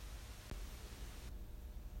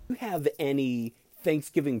have any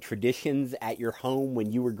Thanksgiving traditions at your home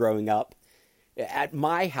when you were growing up? At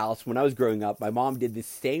my house, when I was growing up, my mom did this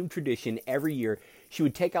same tradition every year. She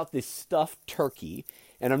would take out this stuffed turkey,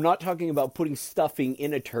 and I'm not talking about putting stuffing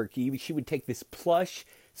in a turkey, but she would take this plush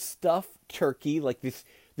stuffed turkey, like this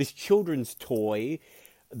children's toy,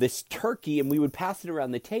 this turkey, and we would pass it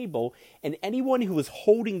around the table, and anyone who was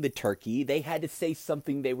holding the turkey, they had to say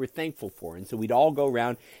something they were thankful for. And so we'd all go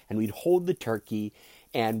around and we'd hold the turkey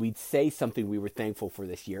and we'd say something we were thankful for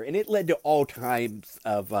this year. And it led to all types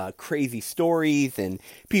of crazy stories and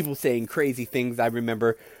people saying crazy things. I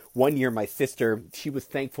remember one year my sister, she was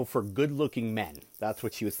thankful for good-looking men. That's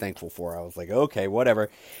what she was thankful for. I was like, okay, whatever.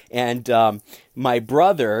 And my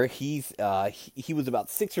brother, he was about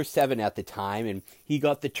 6 or 7 at the time, and he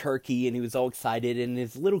got the turkey, and he was all excited. And in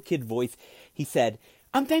his little kid voice, he said,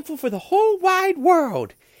 "I'm thankful for the whole wide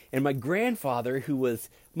world." And my grandfather, who was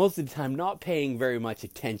most of the time not paying very much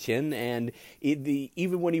attention, and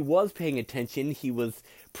even when he was paying attention, he was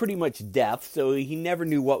pretty much deaf, so he never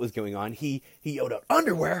knew what was going on. He yelled out,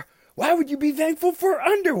 "Underwear? Why would you be thankful for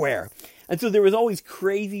underwear?" And so there was always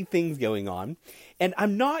crazy things going on. And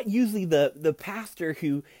I'm not usually the pastor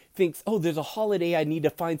who thinks, oh, there's a holiday, I need to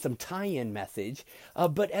find some tie-in message.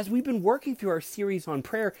 But as we've been working through our series on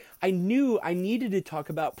prayer, I knew I needed to talk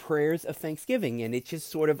about prayers of thanksgiving. And it just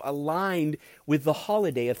sort of aligned with the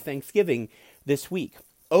holiday of Thanksgiving this week.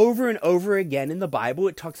 Over and over again in the Bible,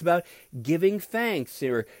 it talks about giving thanks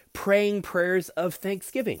or praying prayers of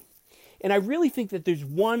thanksgiving. And I really think that there's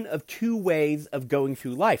one of two ways of going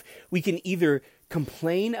through life. We can either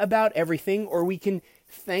complain about everything or we can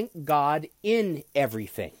thank God in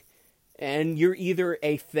everything. And you're either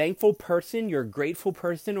a thankful person, you're a grateful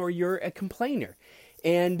person, or you're a complainer.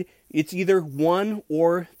 And it's either one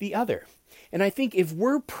or the other. And I think if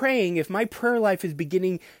we're praying, if my prayer life is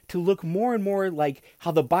beginning to look more and more like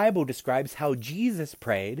how the Bible describes how Jesus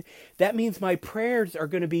prayed, that means my prayers are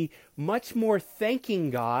going to be much more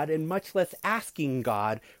thanking God and much less asking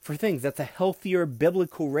God for things. That's a healthier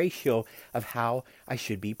biblical ratio of how I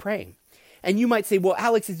should be praying. And you might say, well,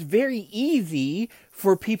 Alex, it's very easy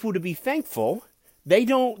for people to be thankful.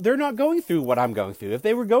 They're not going through what I'm going through. If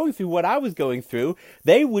they were going through what I was going through,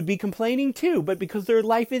 they would be complaining too. But because their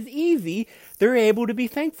life is easy, they're able to be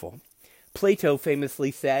thankful. Plato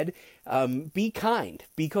famously said, be kind,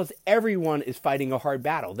 because everyone is fighting a hard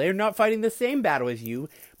battle. They're not fighting the same battle as you,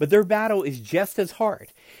 but their battle is just as hard.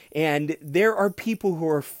 And there are people who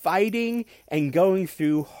are fighting and going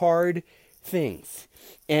through hard things.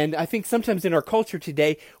 And I think sometimes in our culture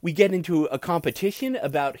today, we get into a competition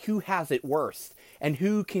about who has it worse and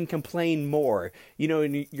who can complain more. You know,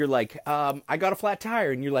 and you're like, I got a flat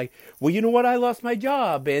tire. And you're like, well, you know what? I lost my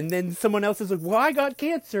job. And then someone else is like, well, I got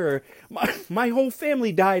cancer. My whole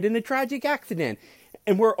family died in a tragic accident.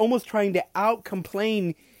 And we're almost trying to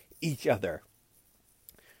out-complain each other.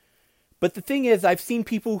 But the thing is, I've seen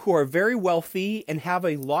people who are very wealthy and have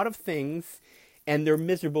a lot of things, and they're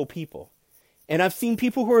miserable people. And I've seen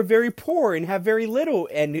people who are very poor and have very little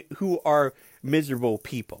and who are miserable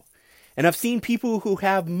people. And I've seen people who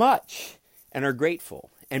have much and are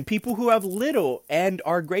grateful, and people who have little and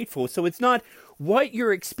are grateful. So it's not what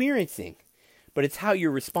you're experiencing, but it's how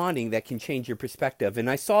you're responding that can change your perspective. And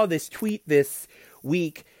I saw this tweet this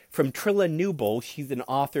week from Trilla Newbold. She's an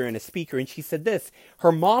author and a speaker, and she said this.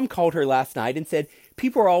 Her mom called her last night and said,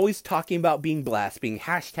 people are always talking about being blessed, being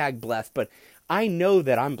 #blessed, but I know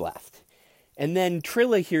that I'm blessed. And then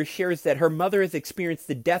Trilla here shares that her mother has experienced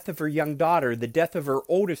the death of her young daughter, the death of her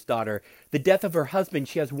oldest daughter, the death of her husband.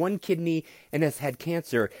 She has one kidney and has had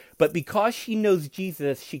cancer. But because she knows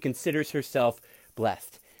Jesus, she considers herself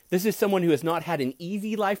blessed. This is someone who has not had an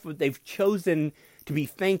easy life, but they've chosen to be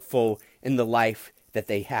thankful in the life that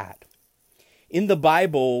they had. In the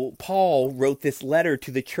Bible, Paul wrote this letter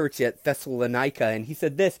to the church at Thessalonica, and he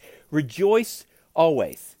said this, rejoice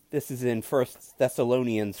always. This is in 1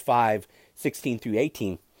 Thessalonians 5:16 through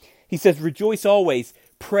 18. He says, rejoice always,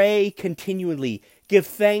 pray continually, give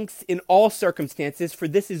thanks in all circumstances, for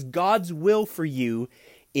this is God's will for you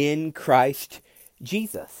in Christ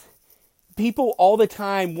Jesus. People all the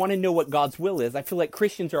time want to know what God's will is. I feel like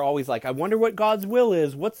Christians are always like, I wonder what God's will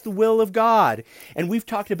is. What's the will of God? And we've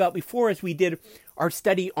talked about before as we did our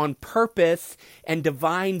study on purpose and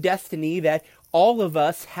divine destiny that all of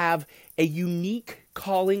us have a unique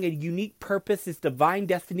calling, a unique purpose, this divine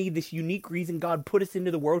destiny, this unique reason God put us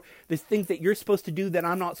into the world. There's things that you're supposed to do that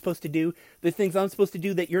I'm not supposed to do. There's things I'm supposed to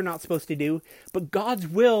do that you're not supposed to do. But God's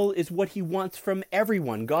will is what he wants from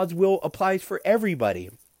everyone. God's will applies for everybody.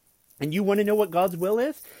 And you want to know what God's will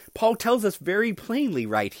is? Paul tells us very plainly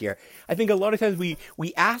right here. I think a lot of times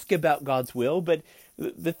we ask about God's will, but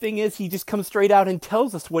the thing is, he just comes straight out and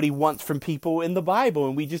tells us what he wants from people in the Bible,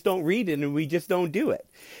 and we just don't read it and we just don't do it.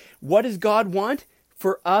 What does God want?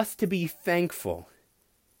 For us to be thankful.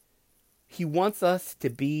 He wants us to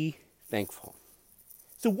be thankful.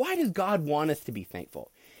 So why does God want us to be thankful?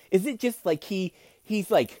 Is it just like he's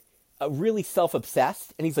like really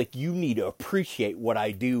self-obsessed, and he's like, you need to appreciate what I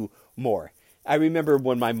do more? I remember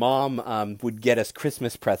when my mom would get us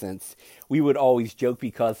Christmas presents, we would always joke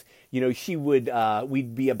because, she would,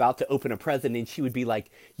 we'd be about to open a present and she would be like,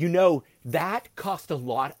 that cost a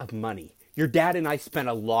lot of money. Your dad and I spent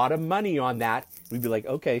a lot of money on that. We'd be like,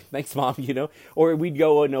 okay, thanks, Mom, Or we'd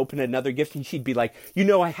go and open another gift and she'd be like,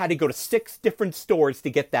 I had to go to 6 different stores to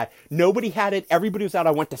get that. Nobody had it. Everybody was out.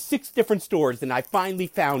 I went to 6 different stores and I finally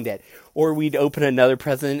found it. Or we'd open another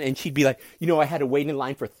present and she'd be like, I had to wait in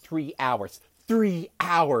line for 3 hours. 3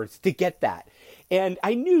 hours to get that. And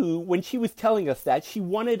I knew when she was telling us that, she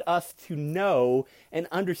wanted us to know and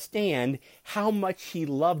understand how much she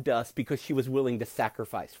loved us because she was willing to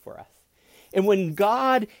sacrifice for us. And when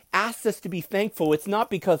God asks us to be thankful, it's not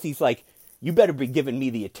because he's like, you better be giving me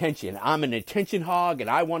the attention. I'm an attention hog and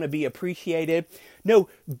I want to be appreciated. No,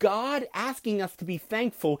 God asking us to be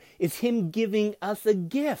thankful is him giving us a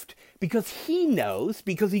gift because he knows,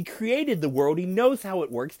 because he created the world, he knows how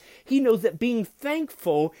it works. He knows that being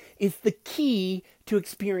thankful is the key to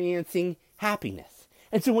experiencing happiness.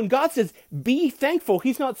 And so when God says, be thankful,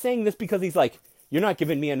 he's not saying this because he's like, you're not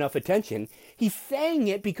giving me enough attention. He's saying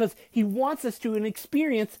it because he wants us to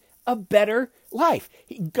experience a better life.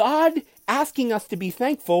 God asking us to be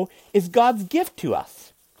thankful is God's gift to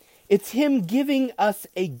us. It's him giving us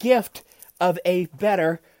a gift of a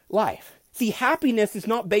better life. See, happiness is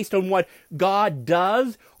not based on what God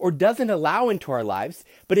does or doesn't allow into our lives,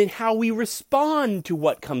 but in how we respond to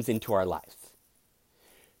what comes into our lives.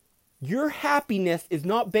 Your happiness is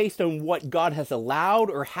not based on what God has allowed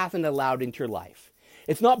or hasn't allowed into your life.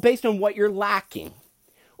 It's not based on what you're lacking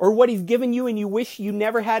or what he's given you and you wish you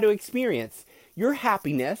never had to experience. Your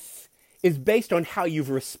happiness is based on how you've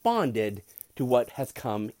responded to what has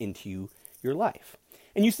come into your life.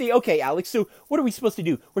 And you say, okay, Alex, so what are we supposed to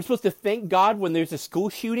do? We're supposed to thank God when there's a school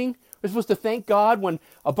shooting? We're supposed to thank God when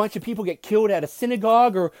a bunch of people get killed at a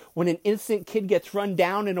synagogue or when an innocent kid gets run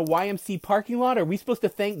down in a YMCA parking lot? Are we supposed to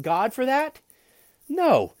thank God for that?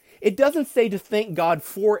 No. It doesn't say to thank God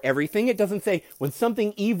for everything. It doesn't say when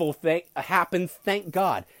something evil happens, thank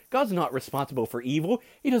God. God's not responsible for evil.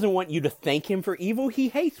 He doesn't want you to thank him for evil. He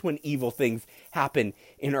hates when evil things happen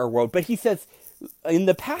in our world. But he says, in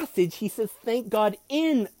the passage, he says, thank God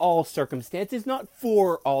in all circumstances, not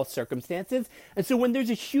for all circumstances. And so when there's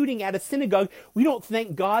a shooting at a synagogue, we don't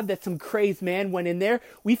thank God that some crazed man went in there.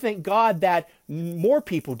 We thank God that more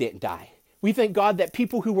people didn't die. We thank God that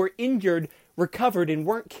people who were injured recovered and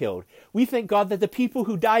weren't killed. We thank God that the people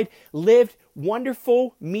who died lived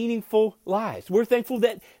wonderful, meaningful lives. We're thankful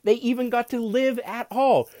that they even got to live at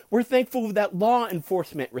all. We're thankful that law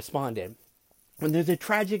enforcement responded. When there's a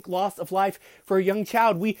tragic loss of life for a young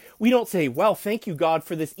child, we don't say, well, thank you, God,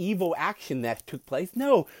 for this evil action that took place.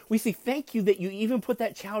 No, we say, thank you that you even put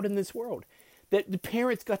that child in this world. That the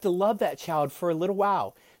parents got to love that child for a little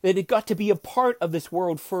while. That it got to be a part of this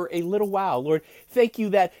world for a little while. Lord, thank you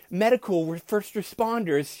that medical first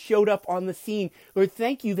responders showed up on the scene. Lord,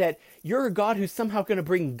 thank you that you're a God who's somehow going to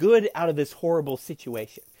bring good out of this horrible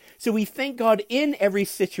situation. So we thank God in every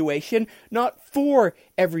situation, not for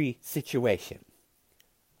every situation.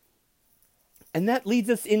 And that leads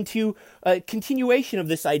us into a continuation of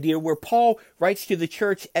this idea where Paul writes to the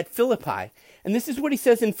church at Philippi. And this is what he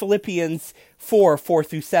says in Philippians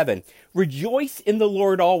 4:4-7. Rejoice in the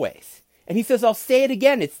Lord always. And he says, I'll say it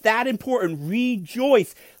again. It's that important.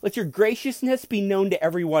 Rejoice. Let your graciousness be known to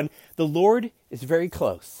everyone. The Lord is very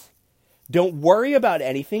close. Don't worry about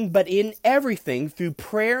anything, but in everything, through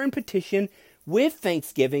prayer and petition, with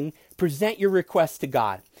thanksgiving, present your requests to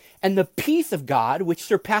God. And the peace of God, which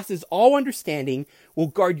surpasses all understanding, will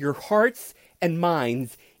guard your hearts and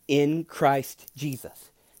minds in Christ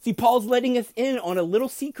Jesus. See, Paul's letting us in on a little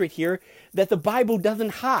secret here that the Bible doesn't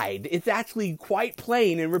hide. It's actually quite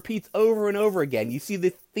plain and repeats over and over again. You see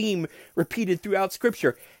the theme repeated throughout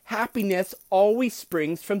Scripture. Happiness always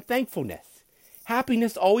springs from thankfulness.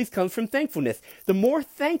 Happiness always comes from thankfulness. The more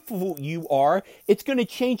thankful you are, it's going to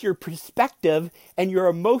change your perspective and your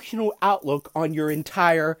emotional outlook on your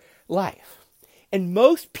entire life. And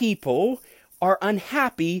most people are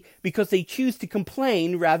unhappy because they choose to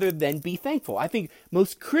complain rather than be thankful. I think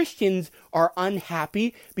most Christians are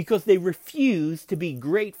unhappy because they refuse to be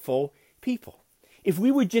grateful people. If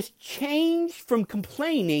we would just change from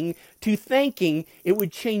complaining to thanking, it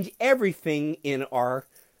would change everything in our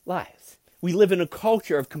lives. We live in a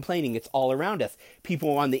culture of complaining. It's all around us.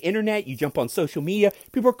 People on the internet, you jump on social media,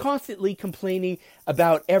 people are constantly complaining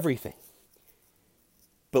about everything.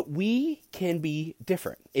 But we can be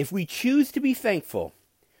different. If we choose to be thankful,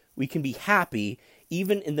 we can be happy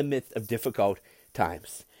even in the midst of difficult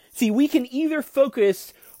times. See, we can either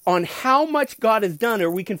focus on how much God has done, or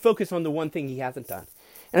we can focus on the one thing he hasn't done.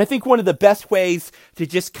 And I think one of the best ways to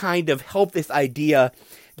just kind of help this idea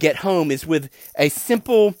get home is with a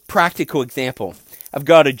simple, practical example. I've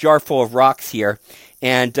got a jar full of rocks here,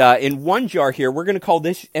 and in one jar here, we're going to call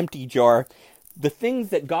this empty jar the things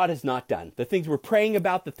that God has not done, the things we're praying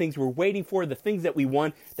about, the things we're waiting for, the things that we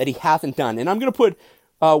want that he hasn't done. And I'm going to put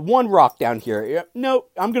one rock down here. No,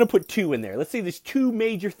 I'm going to put two in there. Let's say there's two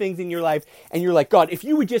major things in your life, and you're like, God, if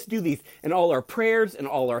you would just do these, and all our prayers and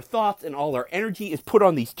all our thoughts and all our energy is put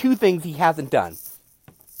on these two things he hasn't done.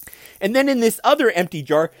 And then in this other empty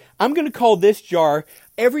jar, I'm going to call this jar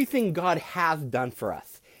everything God has done for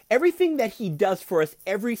us. Everything that he does for us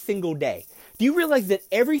every single day. Do you realize that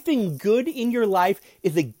everything good in your life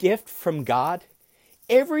is a gift from God?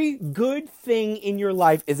 Every good thing in your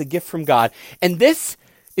life is a gift from God. And this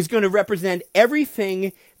is going to represent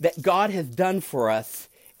everything that God has done for us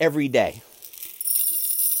every day.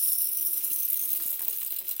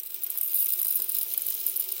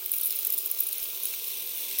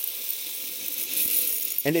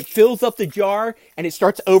 And it fills up the jar, and it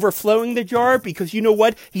starts overflowing the jar, because you know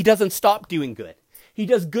what? He doesn't stop doing good. He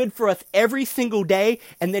does good for us every single day,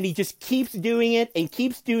 and then he just keeps doing it, and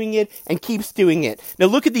keeps doing it, and keeps doing it. Now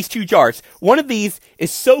look at these two jars. One of these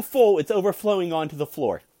is so full, it's overflowing onto the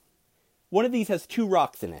floor. One of these has two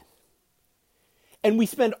rocks in it. And we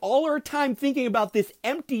spend all our time thinking about this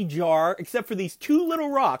empty jar, except for these two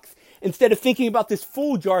little rocks, instead of thinking about this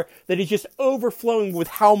full jar that is just overflowing with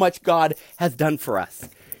how much God has done for us.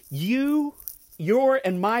 Your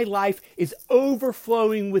and my life is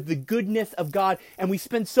overflowing with the goodness of God, and we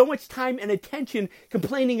spend so much time and attention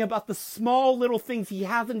complaining about the small little things he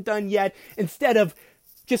hasn't done yet, instead of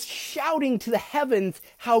just shouting to the heavens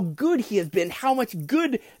how good he has been, how much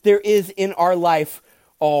good there is in our life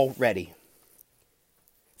already.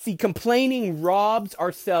 See, complaining robs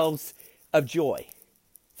ourselves of joy.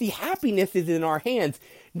 See, happiness is in our hands.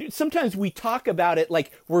 Sometimes we talk about it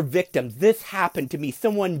like we're victims. This happened to me.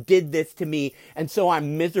 Someone did this to me, and so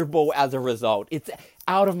I'm miserable as a result. It's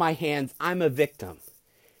out of my hands. I'm a victim.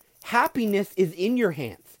 Happiness is in your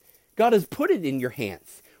hands. God has put it in your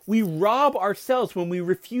hands. We rob ourselves when we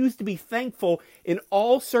refuse to be thankful in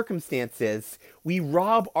all circumstances. We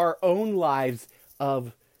rob our own lives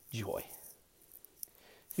of joy.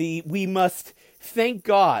 See, we must thank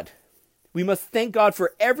God. We must thank God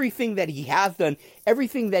for everything that he has done,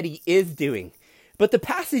 everything that he is doing. But the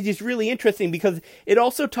passage is really interesting because it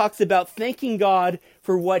also talks about thanking God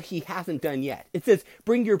for what he hasn't done yet. It says,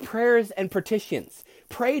 bring your prayers and petitions.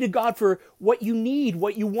 Pray to God for what you need,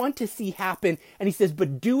 what you want to see happen. And he says,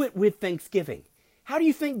 but do it with thanksgiving. How do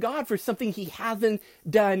you thank God for something he hasn't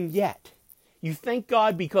done yet? You thank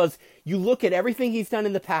God because you look at everything he's done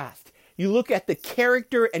in the past. You look at the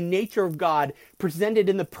character and nature of God presented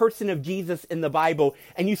in the person of Jesus in the Bible,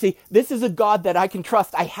 and you say, this is a God that I can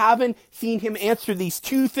trust. I haven't seen him answer these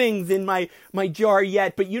two things in my jar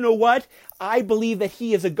yet, but you know what? I believe that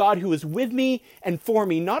he is a God who is with me and for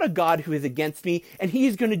me, not a God who is against me, and he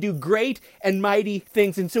is going to do great and mighty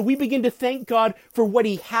things. And so we begin to thank God for what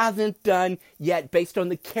he hasn't done yet based on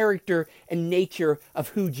the character and nature of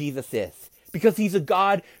who Jesus is, because he's a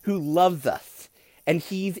God who loves us. And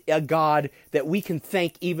he's a God that we can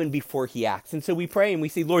thank even before he acts. And so we pray and we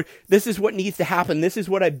say, Lord, this is what needs to happen. This is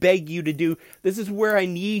what I beg you to do. This is where I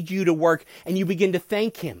need you to work. And you begin to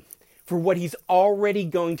thank him for what he's already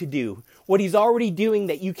going to do, what he's already doing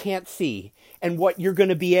that you can't see, and what you're going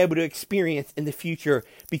to be able to experience in the future,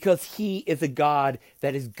 because he is a God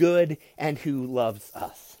that is good and who loves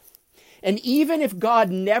us. And even if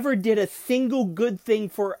God never did a single good thing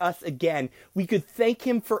for us again, we could thank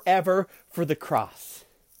him forever for the cross.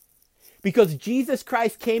 Because Jesus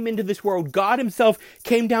Christ came into this world, God himself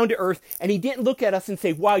came down to earth, and he didn't look at us and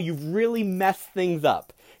say, wow, you've really messed things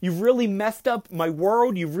up. You've really messed up my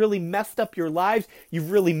world. You've really messed up your lives.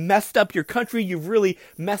 You've really messed up your country. You've really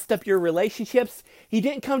messed up your relationships. He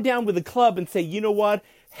didn't come down with a club and say, you know what?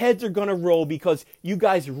 Heads are going to roll because you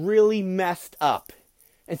guys really messed up.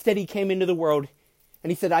 Instead, he came into the world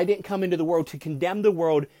and he said, I didn't come into the world to condemn the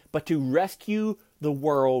world, but to rescue the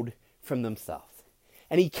world from themselves.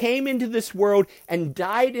 And he came into this world and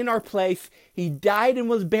died in our place. He died and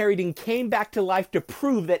was buried and came back to life to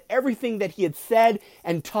prove that everything that he had said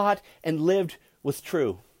and taught and lived was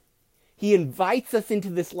true. He invites us into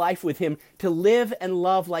this life with him to live and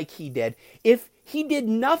love like he did. If he did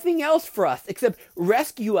nothing else for us except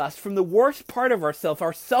rescue us from the worst part of ourselves,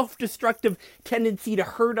 our self-destructive tendency to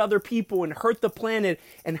hurt other people and hurt the planet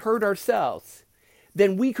and hurt ourselves,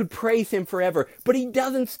 then we could praise him forever. But he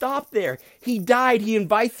doesn't stop there. He died. He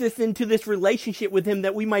invites us into this relationship with him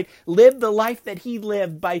that we might live the life that he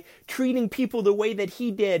lived by treating people the way that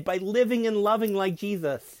he did, by living and loving like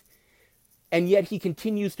Jesus. And yet he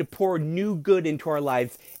continues to pour new good into our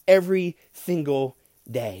lives every single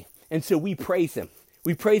day. And so we praise him.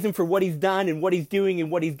 We praise him for what he's done and what he's doing and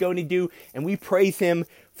what he's going to do. And we praise him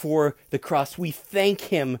for the cross. We thank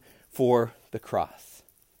him for the cross.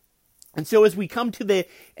 And so as we come to the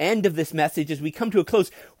end of this message, as we come to a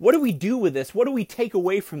close, what do we do with this? What do we take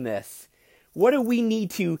away from this? What do we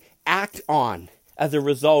need to act on as a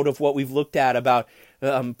result of what we've looked at about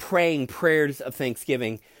praying prayers of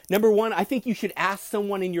thanksgiving? Number one, I think you should ask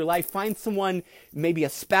someone in your life, find someone, maybe a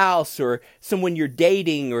spouse or someone you're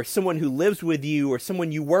dating or someone who lives with you or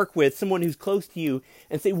someone you work with, someone who's close to you,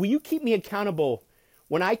 and say, will you keep me accountable?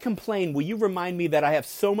 When I complain, will you remind me that I have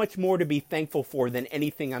so much more to be thankful for than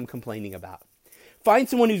anything I'm complaining about? Find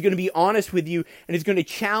someone who's going to be honest with you and is going to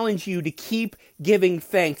challenge you to keep giving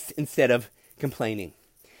thanks instead of complaining.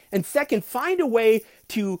 And second, find a way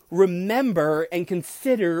to remember and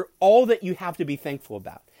consider all that you have to be thankful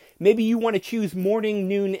about. Maybe you want to choose morning,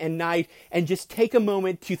 noon, and night and just take a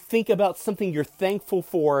moment to think about something you're thankful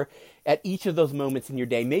for at each of those moments in your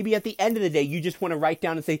day. Maybe at the end of the day, you just want to write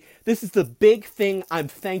down and say, this is the big thing I'm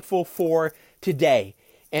thankful for today.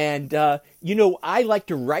 And, I like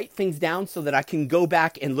to write things down so that I can go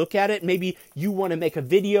back and look at it. Maybe you want to make a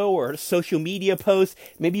video or a social media post.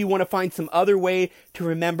 Maybe you want to find some other way to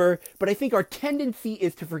remember. But I think our tendency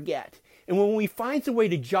is to forget. And when we find some way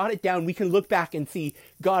to jot it down, we can look back and see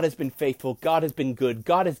God has been faithful. God has been good.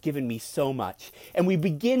 God has given me so much. And we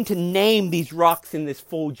begin to name these rocks in this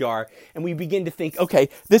full jar. And we begin to think, okay,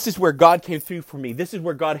 this is where God came through for me. This is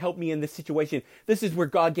where God helped me in this situation. This is where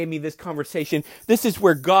God gave me this conversation. This is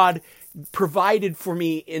where God provided for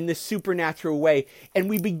me in this supernatural way. And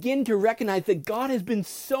we begin to recognize that God has been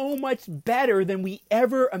so much better than we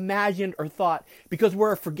ever imagined or thought because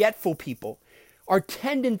we're a forgetful people. Our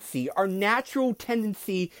natural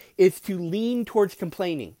tendency is to lean towards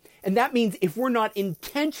complaining. And that means if we're not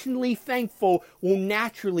intentionally thankful, we'll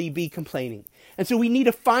naturally be complaining. And so we need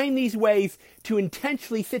to find these ways to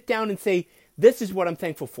intentionally sit down and say, this is what I'm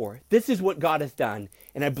thankful for. This is what God has done.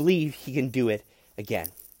 And I believe he can do it again.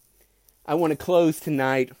 I want to close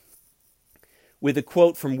tonight with a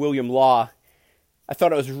quote from William Law. I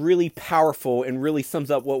thought it was really powerful and really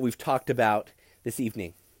sums up what we've talked about this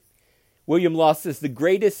evening. William Law says, the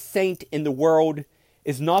greatest saint in the world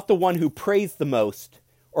is not the one who prays the most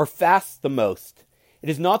or fasts the most. It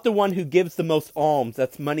is not the one who gives the most alms,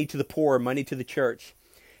 that's money to the poor, money to the church.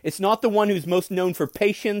 It's not the one who's most known for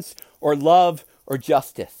patience or love or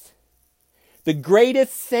justice. The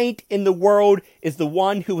greatest saint in the world is the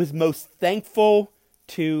one who is most thankful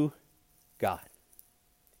to God.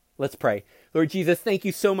 Let's pray. Lord Jesus, thank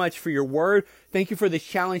you so much for your word. Thank you for this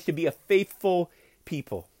challenge to be a faithful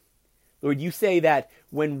people. Lord, you say that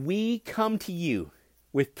when we come to you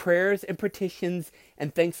with prayers and petitions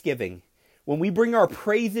and thanksgiving, when we bring our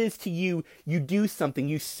praises to you, you do something.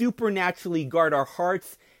 You supernaturally guard our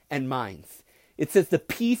hearts and minds. It says the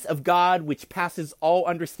peace of God, which passes all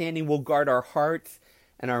understanding, will guard our hearts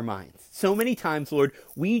and our minds. So many times, Lord,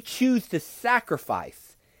 we choose to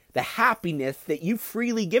sacrifice the happiness that you've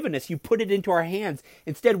freely given us. You put it into our hands.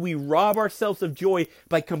 Instead, we rob ourselves of joy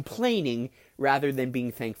by complaining rather than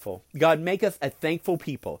being thankful. God, make us a thankful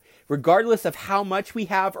people, regardless of how much we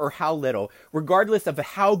have or how little, regardless of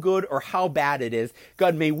how good or how bad it is.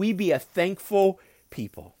 God, may we be a thankful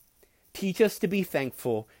people. Teach us to be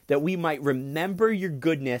thankful that we might remember your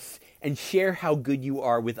goodness and share how good you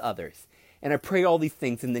are with others. And I pray all these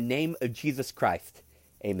things in the name of Jesus Christ.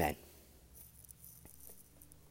 Amen.